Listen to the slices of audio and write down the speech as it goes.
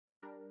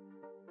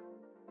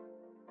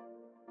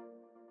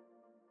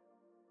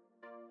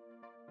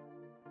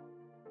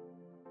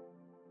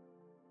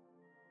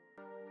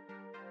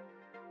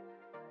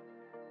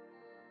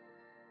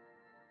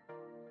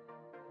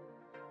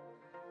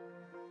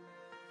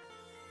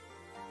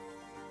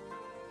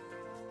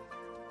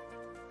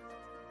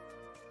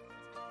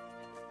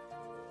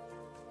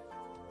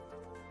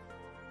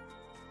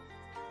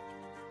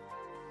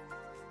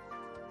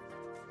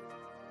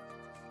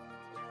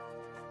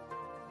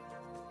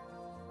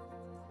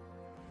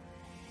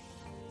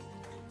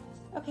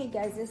Okay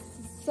guys, this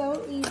is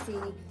so easy.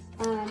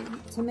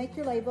 To make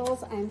your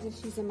labels, I'm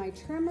just using my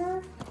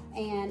trimmer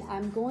and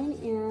I'm going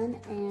in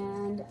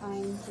and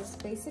I'm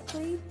just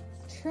basically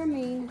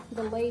trimming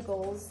the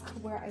labels to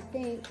where I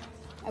think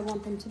I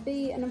want them to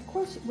be. And of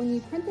course, when you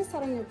print this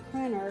out on your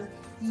printer,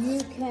 you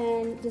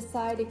can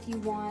decide if you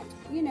want,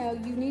 you know,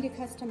 you need to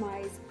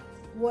customize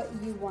what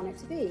you want it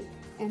to be.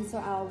 And so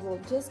I will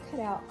just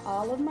cut out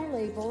all of my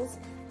labels.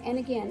 And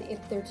again,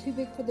 if they're too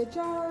big for the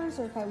jars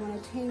or if I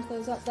want to change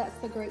those up, that's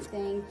the great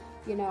thing.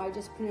 You know, I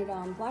just print it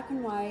on black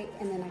and white,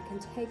 and then I can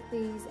take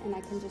these and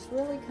I can just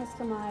really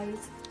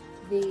customize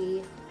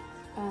the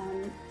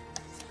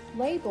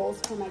labels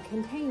for my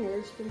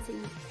containers. You can see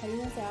cutting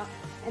those out.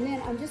 And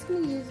then I'm just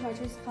going to use my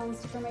Teresa Collins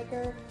sticker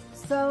maker.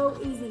 So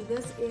easy.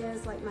 This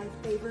is like my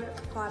favorite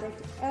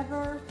product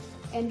ever.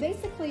 And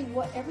basically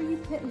whatever you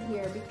put in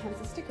here becomes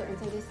a sticker. And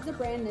so this is a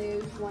brand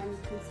new one you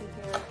can see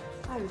here.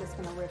 I'm just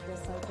going to rip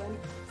this open.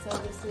 So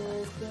this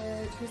is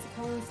the Teresa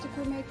Collins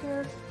sticker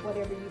maker.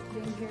 Whatever you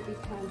put in here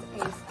becomes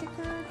a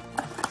sticker.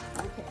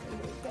 Okay, here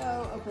we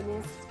go. Open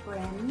this. It's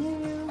brand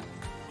new.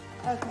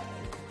 Okay,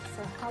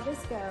 so how this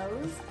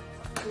goes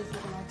is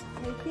you're going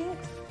to take it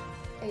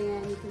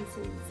and you can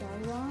see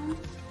Xyron,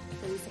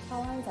 Teresa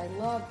Collins. I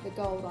love the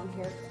gold on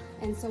here.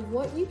 And so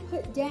what you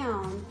put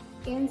down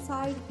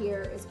inside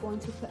here is going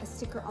to put a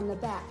sticker on the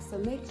back. So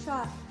make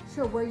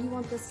sure where you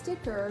want the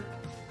sticker,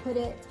 put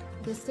it.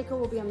 The sticker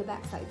will be on the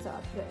back side, so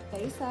I'll put it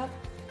face up,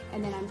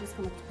 and then I'm just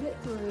going to put it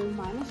through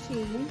my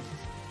machine,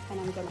 and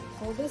I'm going to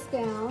pull this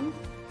down.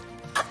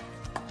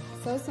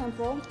 So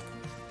simple.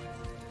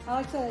 I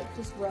like to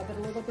just rub it a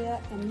little bit,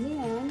 and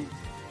then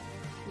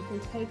you can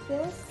take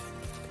this,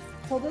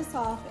 pull this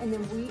off, and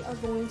then we are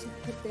going to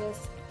put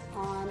this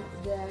on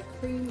the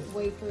cream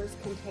wafers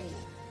container.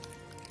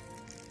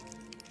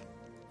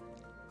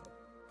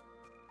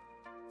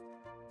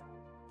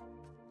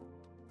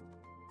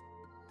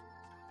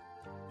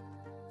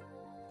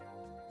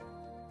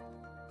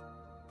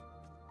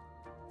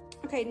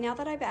 Okay, now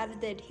that I've added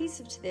the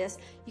adhesive to this,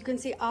 you can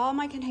see all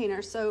my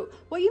containers. So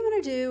what you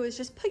want to do is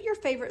just put your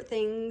favorite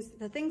things,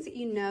 the things that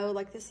you know,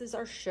 like this is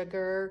our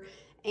sugar,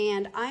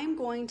 and I'm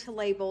going to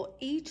label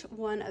each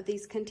one of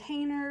these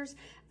containers.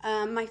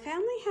 My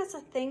family has a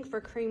thing for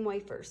cream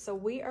wafers, so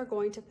we are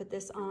going to put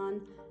this on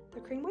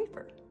the cream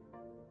wafer.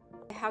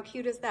 How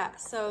cute is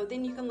that? So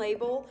then you can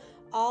label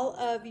all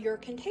of your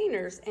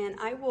containers, and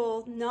I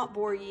will not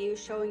bore you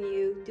showing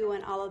you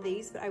doing all of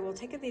these, but I will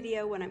take a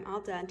video when I'm all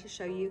done to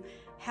show you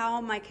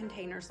how my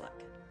containers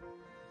look.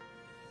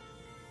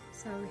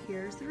 So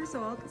here's the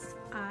results.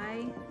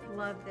 I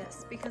love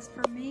this because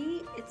for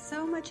me, it's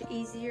so much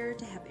easier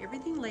to have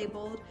everything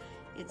labeled.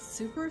 It's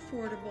super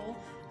affordable.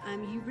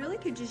 You really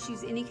could just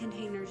use any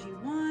containers you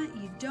want.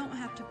 You don't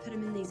have to put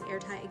them in these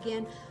airtight.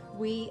 Again,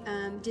 we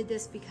did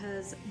this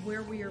because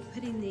where we are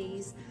putting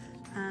these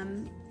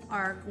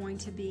are going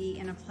to be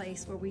in a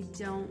place where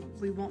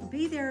we won't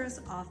be there as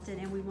often,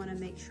 and we want to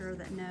make sure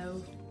that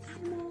no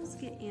animals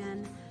get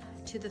in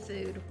to the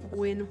food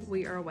when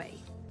we are away.